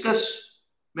times we discuss,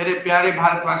 मेरे प्यारे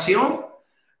भारतवासियों,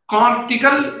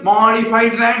 cortical,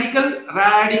 modified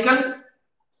radical.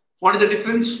 What is the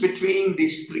difference between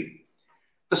these three?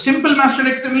 The simple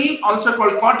mastoidectomy, also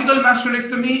called cortical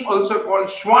mastoidectomy, also called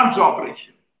Schwartz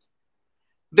operation.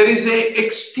 There is a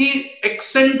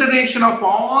exenteration of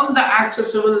all the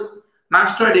accessible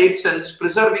mastoid eight cells,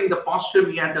 preserving the posterior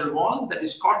meatal wall, that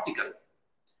is cortical.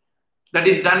 That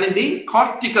is done in the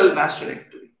cortical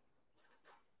mastoidectomy.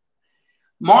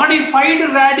 Modified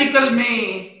radical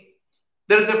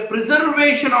there is a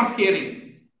preservation of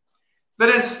hearing.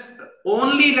 Whereas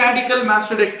only radical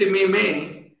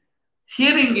mastoidectomy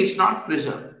hearing is not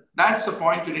preserved. That's the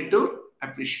point you need to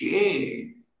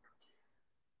appreciate.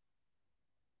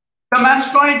 The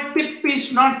mastoid tip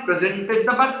is not present at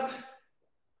the birth.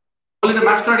 Only the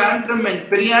mastoid antrum and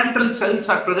periantral cells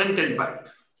are present at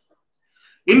birth.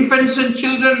 Infants and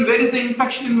children, where is the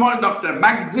infection involved, doctor?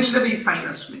 Maxillary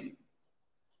sinus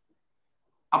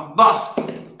Abba.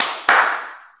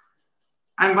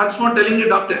 I'm once more telling you,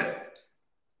 doctor.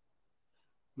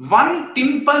 One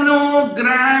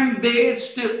tympanogram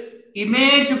based,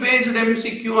 image based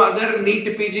MCQ अगर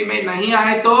NEET PG में नहीं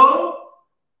आए तो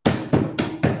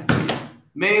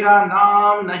मेरा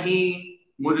नाम नहीं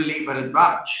Murali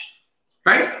Bharadwaz,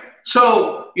 right?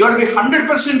 So you have to be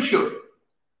 100% sure.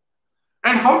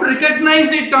 And how to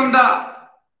recognize it on the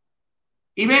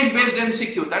image based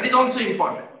MCQ, that is also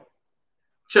important.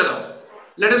 Chalo,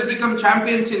 let us become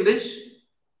champions in this.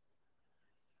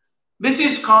 This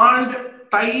is called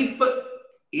type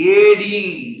AD.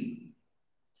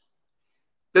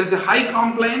 There is a high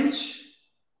compliance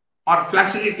or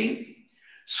flaccidity,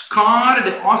 scarred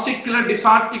ossicular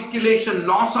disarticulation,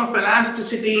 loss of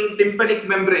elasticity in tympanic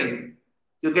membrane.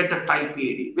 You get a type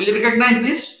AD. Will you recognize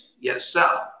this? Yes,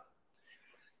 sir.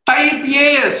 Type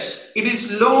AS, it is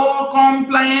low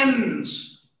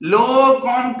compliance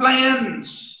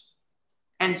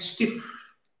and stiff.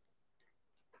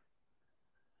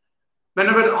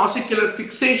 Whenever ossicular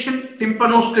fixation,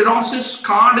 tympanosterosis,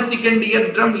 scarred thickened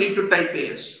eardrum lead to type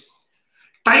AS.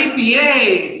 Type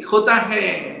A होता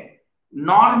है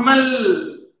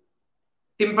normal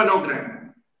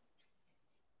tympanogram.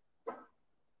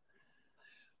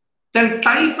 Then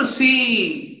type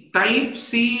C,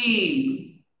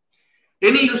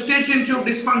 any eustachian tube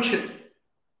dysfunction,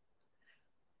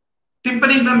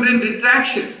 tympanic membrane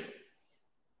retraction.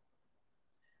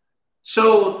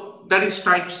 So that is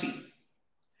type C.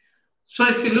 So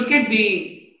if you look at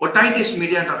the otitis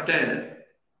media, doctor,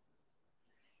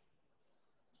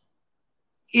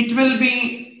 it will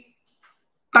be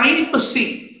type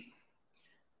C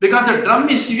because the drum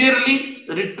is severely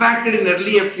retracted in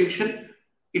early effusion.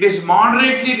 It is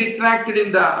moderately retracted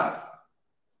in the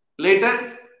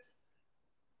later,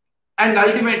 and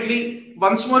ultimately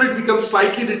once more it becomes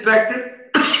slightly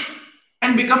retracted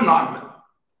and become normal.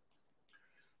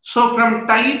 So from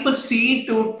type C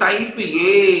to type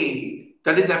A,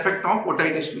 that is the effect of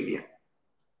otitis media.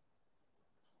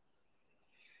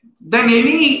 Then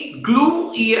any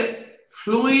glue ear,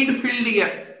 fluid filled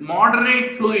ear,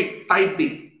 moderate fluid, type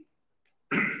B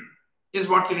is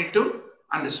what you need to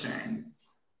understand.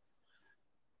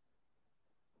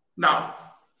 Now,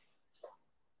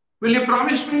 will you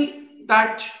promise me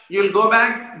that you'll go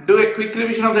back, do a quick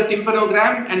revision of the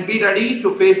tympanogram and be ready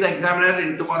to face the examiner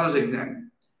in tomorrow's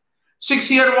exam?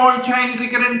 6-year-old child,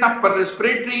 recurrent upper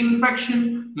respiratory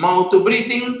infection, mouth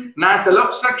breathing, nasal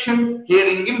obstruction,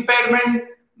 hearing impairment,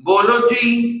 बोलो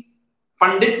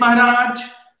पंडित महाराज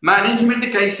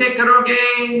management कैसे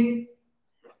करोगे?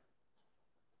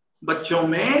 बच्चों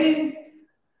में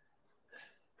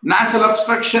nasal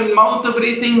obstruction, mouth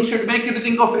breathing should make you to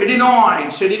think of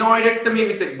adenoids, adenoidectomy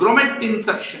with a grommet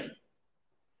insertion,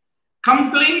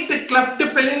 complete cleft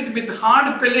palate with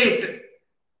hard palate.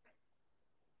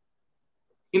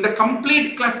 In the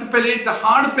complete cleft palate, the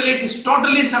hard palate is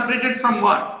totally separated from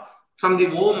what? From the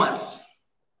vomer.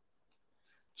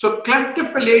 So cleft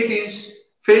palate is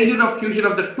failure of fusion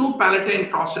of the two palatine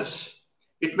process.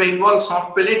 It may involve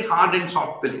soft palate, hard and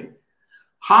soft palate.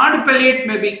 Hard palate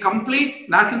may be complete,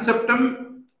 nasal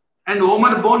septum and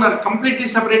vomer bone are completely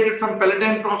separated from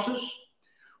palatine process,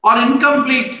 or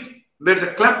incomplete, where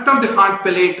the cleft of the hard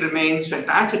palate remains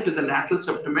attached to the nasal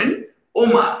septum and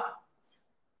vomer.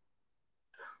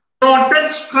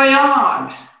 Trotter's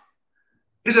triad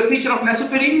is a feature of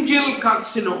nasopharyngeal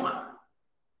carcinoma.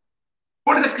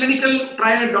 What is the clinical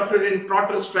triad, doctor, in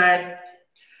Trotter's triad?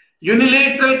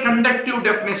 Unilateral conductive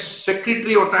deafness,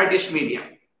 secretory otitis media.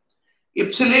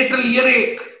 Ipsilateral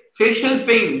earache, facial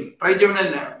pain,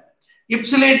 trigeminal nerve.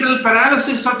 Ipsilateral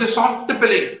paralysis of the soft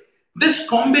palate. This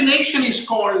combination is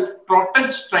called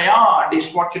Trotter's triad,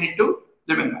 is what you need to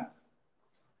remember.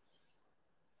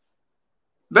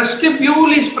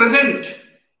 Vestibule is present.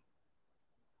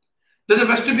 There is a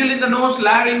vestibule in the nose,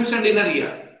 larynx and inner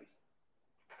ear.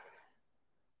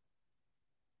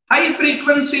 High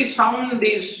frequency sound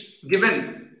is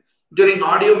given during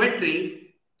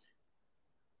audiometry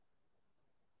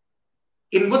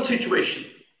in what situation?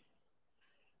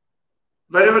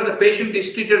 Wherever the patient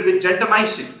is treated with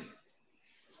gentamicin.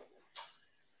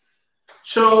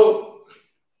 So,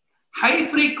 high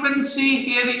frequency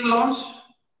hearing loss,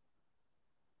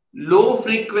 low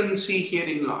frequency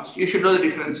hearing loss. You should know the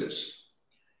differences.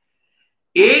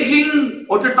 Aging,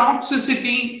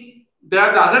 ototoxicity, there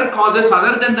are the other causes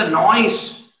other than the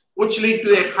noise which lead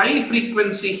to a high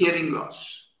frequency hearing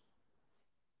loss.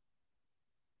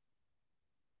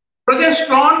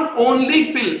 Progesterone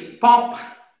only pill, POP.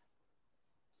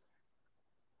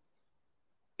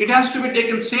 It has to be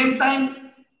taken same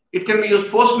time. It can be used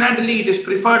postnatally. It is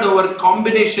preferred over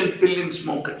combination pill in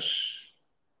smokers.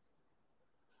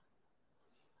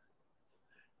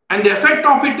 And the effect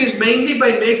of it is mainly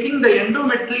by making the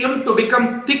endometrium to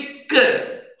become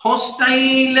thicker,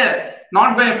 hostile,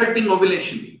 not by affecting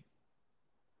ovulation.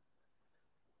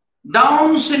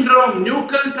 Down syndrome,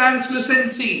 nuchal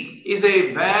translucency is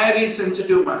a very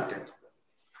sensitive marker.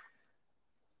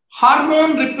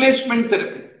 Hormone replacement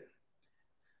therapy.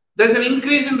 There's an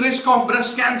increase in risk of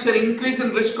breast cancer, increase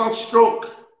in risk of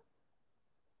stroke.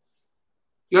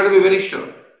 You have to be very sure.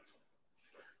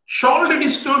 Shoulder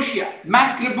dystocia,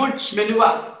 McRibott's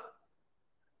maneuver.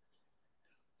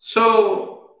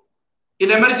 So, in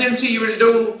emergency, you will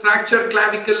do fracture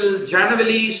clavicle,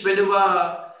 Janavali's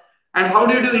maneuver. And how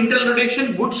do you do internal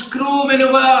rotation? Wood screw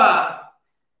maneuver.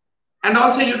 And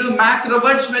also you do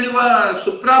McRibott's maneuver,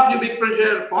 suprapubic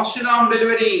pressure, postural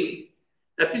delivery,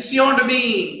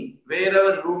 episiotomy.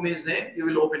 Wherever room is there, you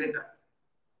will open it up.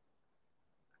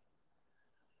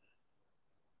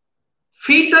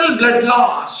 Fetal blood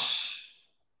loss.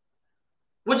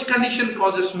 Which condition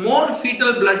causes more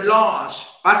fetal blood loss?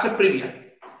 Asaprevia.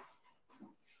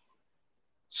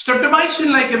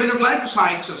 Streptomycin like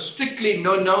aminoglycosides are strictly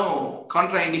no,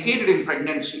 contraindicated in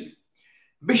pregnancy.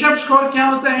 Bishop's score क्या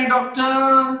होता है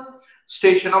doctor?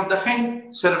 Station of the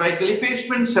head, cervical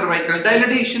effacement, cervical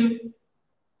dilatation.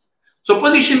 So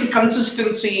position,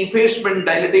 consistency, effacement,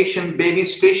 dilatation, baby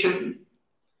station,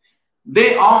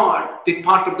 they are the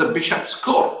part of the Bishop's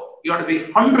score. You have to be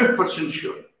 100%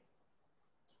 sure.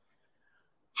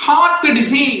 Heart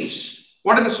disease.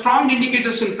 What are the strong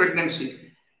indicators in pregnancy?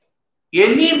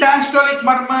 Any diastolic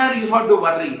murmur, you have to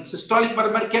worry. Systolic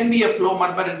murmur can be a flow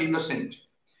murmur and innocent.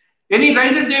 Any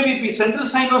rising JVP, central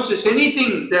cyanosis,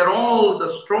 anything, they're all the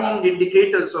strong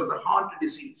indicators of the heart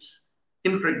disease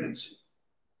in pregnancy.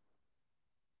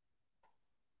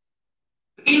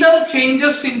 Renal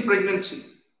changes in pregnancy.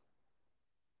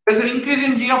 There's an increase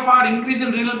in GFR, increase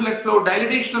in renal blood flow,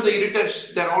 dilatation of the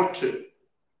ureters, they're all true.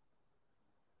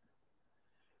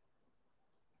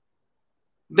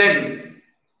 Then,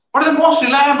 what is the most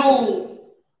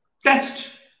reliable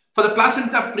test for the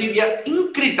placenta previa?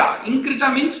 Incrita.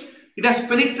 Incrita means it has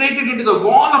penetrated into the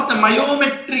wall of the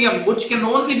myometrium, which can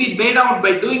only be made out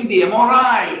by doing the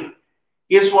MRI.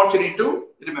 Here's what you need to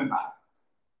remember.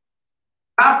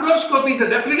 Laparoscopy is a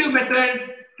definitive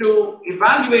method to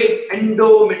evaluate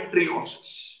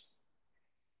endometriosis.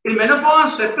 In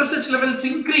menopause, FSH levels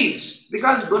increase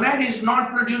because gonad is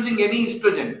not producing any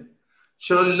estrogen.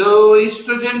 So low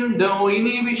estrogen, no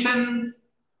inhibition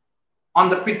on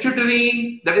the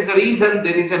pituitary. That is the reason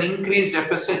there is an increased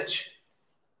FSH,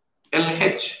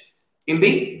 LH in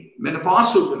the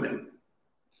menopausal women.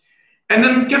 And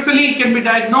then encephaly can be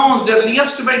diagnosed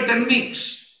earliest by 10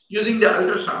 weeks using the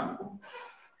ultrasound.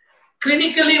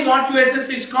 Clinically, what you assess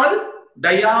is called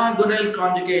diagonal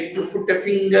conjugate. You put a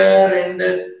finger and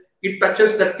it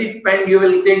touches the tip and you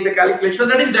will take the calculation. So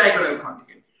that is diagonal conjugate.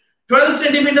 12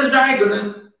 centimeters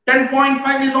diagonal,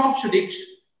 10.5 is obstetrics,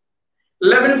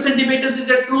 11 centimeters is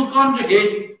a true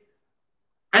conjugate,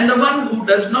 and the one who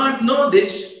does not know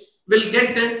this will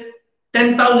get a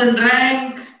 10,000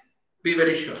 rank. Be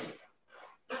very sure.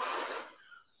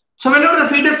 So whenever the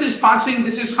fetus is passing,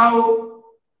 this is how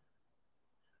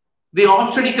the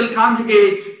obstetrical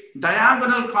conjugate,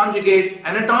 diagonal conjugate,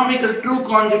 anatomical true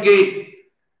conjugate,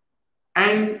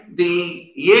 and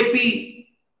the AP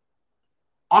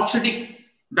obstetric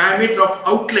diameter of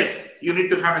outlet, you need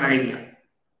to have an idea.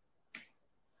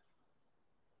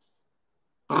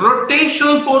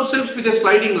 Rotational forceps with a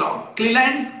sliding log.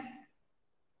 Cleland.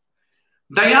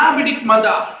 Diabetic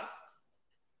mother.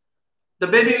 The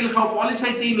baby will have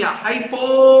polycythemia,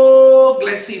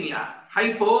 hypoglycemia,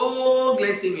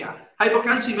 hypocalcemia,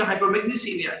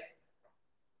 hypomagnesemia.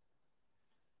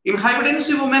 In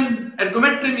hypertensive women,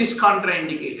 ergometrin is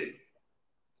contraindicated.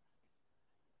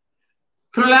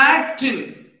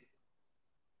 Prolactin,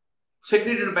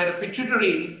 secreted by the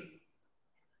pituitary,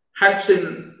 helps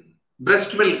in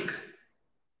breast milk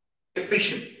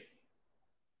secretion.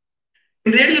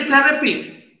 In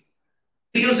radiotherapy,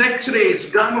 we use X-rays,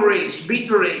 gamma rays,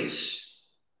 beta rays,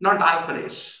 not alpha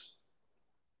rays.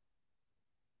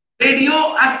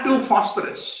 Radioactive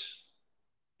phosphorus,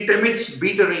 it emits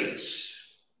beta rays.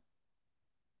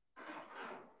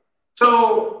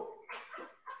 So,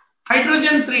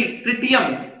 hydrogen 3,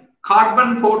 tritium,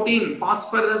 carbon 14,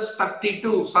 phosphorus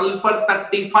 32, sulfur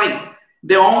 35,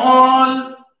 they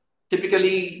all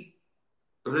typically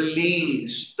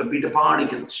release the beta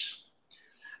particles.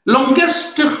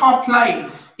 Longest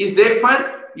half-life is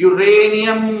therefore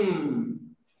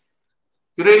uranium.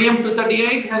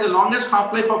 Uranium-238 has the longest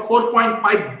half-life of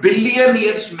 4.5 billion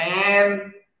years,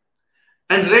 man.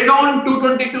 And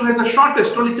radon-222 has the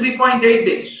shortest, only 3.8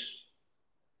 days.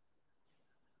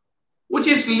 Which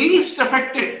is least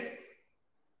affected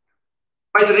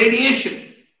by the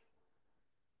radiation.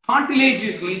 Cartilage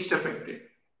is least affected.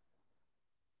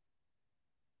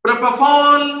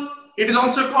 Propofol, it is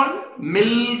also called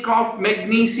milk of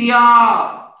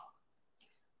magnesia.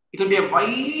 It will be a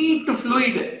white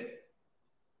fluid.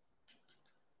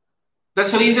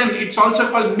 That's the reason it's also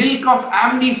called milk of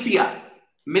amnesia.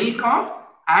 Milk of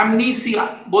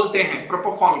amnesia, bolte hain,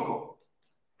 propofol ko.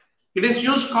 It is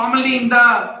used commonly in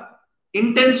the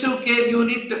intensive care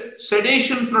unit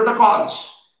sedation protocols.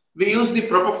 We use the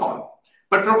propofol.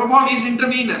 But propofol is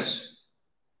intravenous.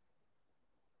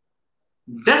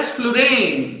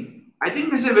 Desflurane, I think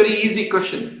this is a very easy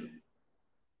question.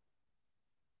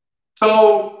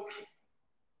 So,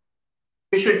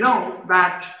 you should know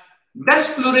that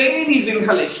desflurane is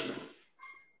inhalation.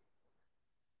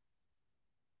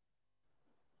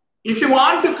 If you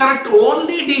want to correct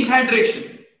only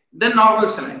dehydration, then normal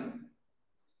saline.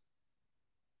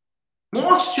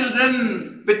 Most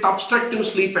children with obstructive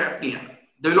sleep apnea,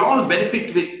 they will all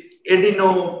benefit with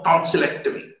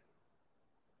adenotonsillectomy.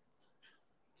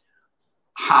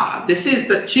 This is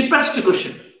the cheapest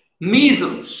question.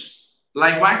 Measles,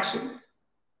 live vaccine.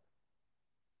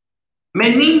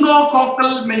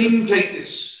 Meningococcal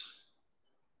meningitis,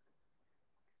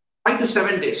 5 to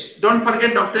 7 days. Don't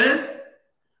forget, doctor,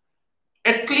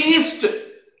 at least,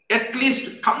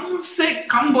 कम से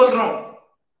कम बोल रहा हूं,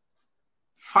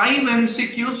 5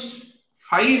 MCQs.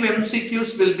 5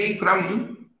 MCQs will be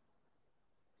from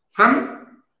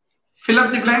fill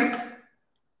up the blank.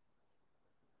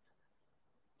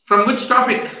 From which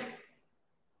topic?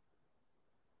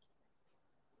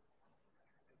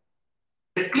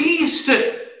 At least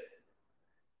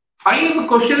 5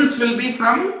 questions will be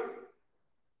from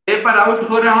paper out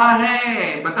हो रहा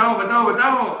है. बताओ बताओ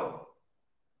बताओ.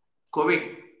 कोविड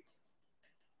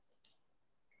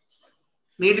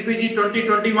नीट पीजी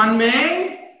 2021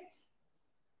 में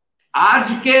आज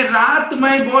के रात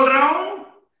मैं बोल रहा हूं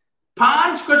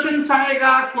 5 क्वेश्चन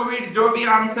आएगा. कोविड जो भी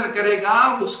आंसर करेगा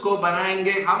उसको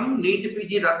बनाएंगे हम नीट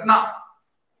पीजी रत्ना.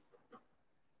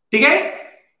 ठीक है.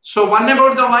 So one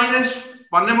about the virus,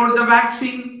 one about the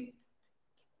vaccine,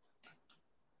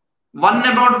 one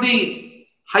about the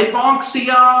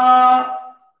hypoxia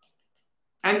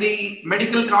and the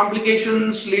medical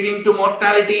complications leading to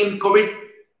mortality in COVID.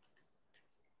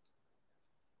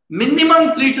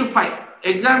 Minimum 3 to 5.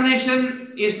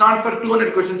 Examination is not for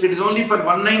 200 questions. It is only for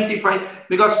 195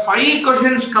 because 5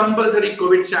 questions compulsory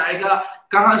COVID से आएगा.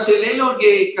 कहां से ले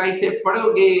लोगे, कैसे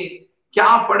पढ़ोगे, क्या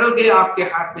पढ़ोगे, आपके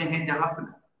हाथ में है जहां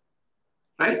पर.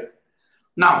 Right?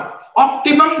 Now,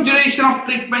 optimum duration of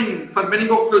treatment for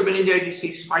meningococcal meningitis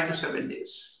is 5 to 7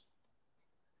 days.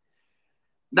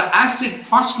 The acid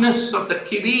fastness of the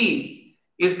TB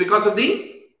is because of the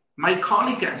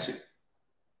myconic acid.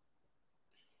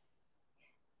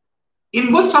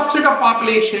 In which subset of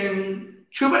population,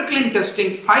 tuberculin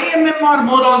testing 5 mm or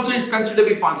more also is considered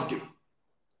to be positive.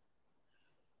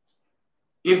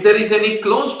 If there is any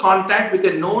close contact with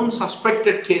a known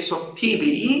suspected case of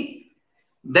TB,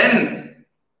 then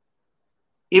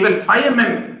even 5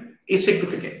 mm is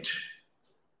significant.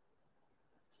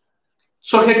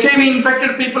 So HIV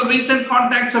infected people, recent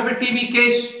contacts of a TB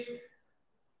case,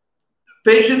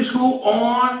 patients who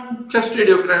on chest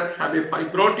radiograph have a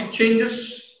fibrotic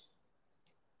changes.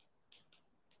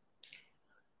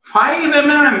 5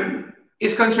 mm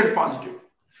is considered positive.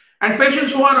 And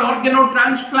patients who are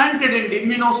organotransplanted and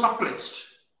immunosuppressed.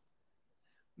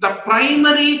 The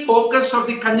primary focus of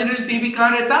the congenital TB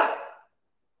कहाँ रहता?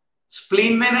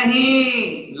 Spleen में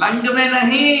नहीं, lung में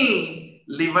नहीं,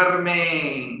 liver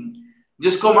में.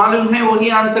 जिसको मालूम है वही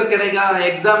आंसर करेगा.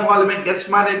 एग्जाम हॉल में गेस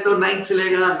मारे तो नहीं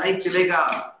चलेगा, नहीं चलेगा.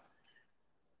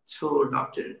 So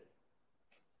doctor,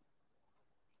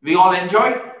 we all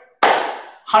enjoyed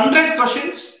 100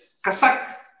 questions. Kasak,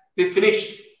 we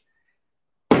finished.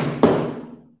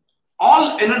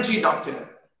 All energy, doctor,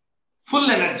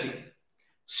 full energy.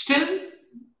 Still,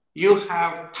 you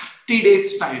have 30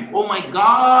 days time. Oh my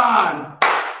God,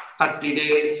 30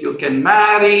 days. You can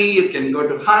marry, you can go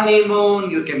to honeymoon,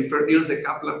 you can produce a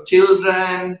couple of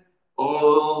children.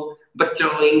 Oh,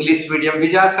 बच्चों English medium भी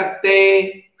जा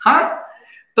सकते. हाँ,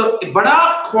 तो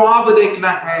बड़ा ख्वाब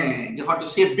देखना है. You have to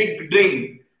see a big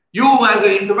dream. You as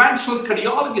an interventional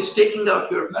cardiologist taking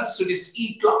out your Mercedes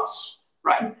E-Class,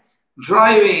 right?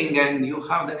 Driving, and you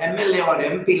have the MLA or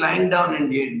MP lying down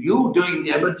and you doing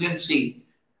the emergency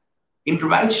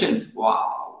intervention.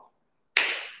 Wow.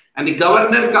 And the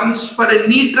governor comes for a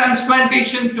knee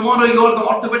transplantation. Tomorrow you're the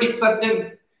orthopedic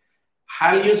surgeon.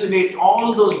 Hallucinate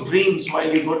all those dreams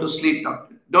while you go to sleep,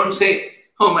 doctor. Don't say,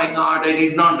 oh my God, I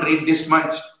did not read this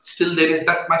much. Still there is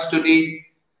that much to read.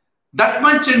 That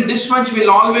much and this much will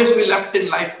always be left in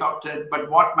life, doctor. But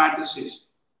what matters is,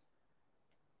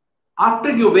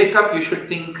 after you wake up, you should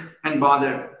think and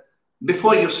bother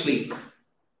before you sleep.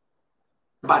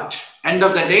 But end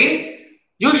of the day,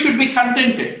 you should be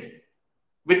contented.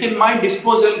 Within my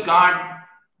disposal, God,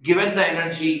 given the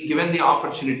energy, given the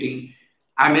opportunity,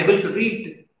 I'm able to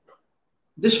read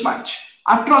this much.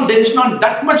 After all, there is not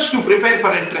that much to prepare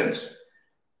for entrance.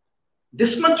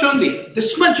 This much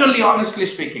only, honestly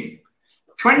speaking.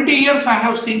 20 years I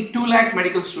have seen 2 lakh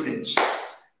medical students.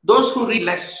 Those who read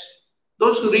less,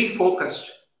 those who read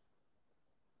focused,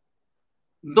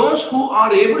 those who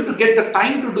are able to get the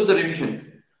time to do the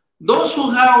revision, those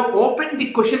who have opened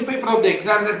the question paper of the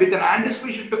examiner with an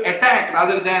anticipation to attack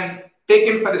rather than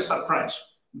taken for a surprise.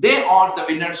 They are the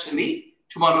winners in the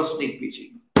tomorrow's NEET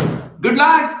PG. Good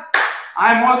luck.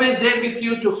 I'm always there with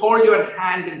you to hold your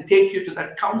hand and take you to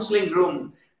that counseling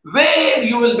room where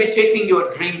you will be taking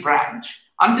your dream branch.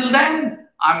 Until then,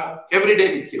 I'm every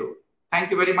day with you. Thank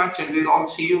you very much, and we'll all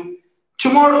see you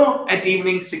tomorrow at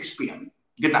evening 6 p.m.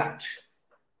 Good night.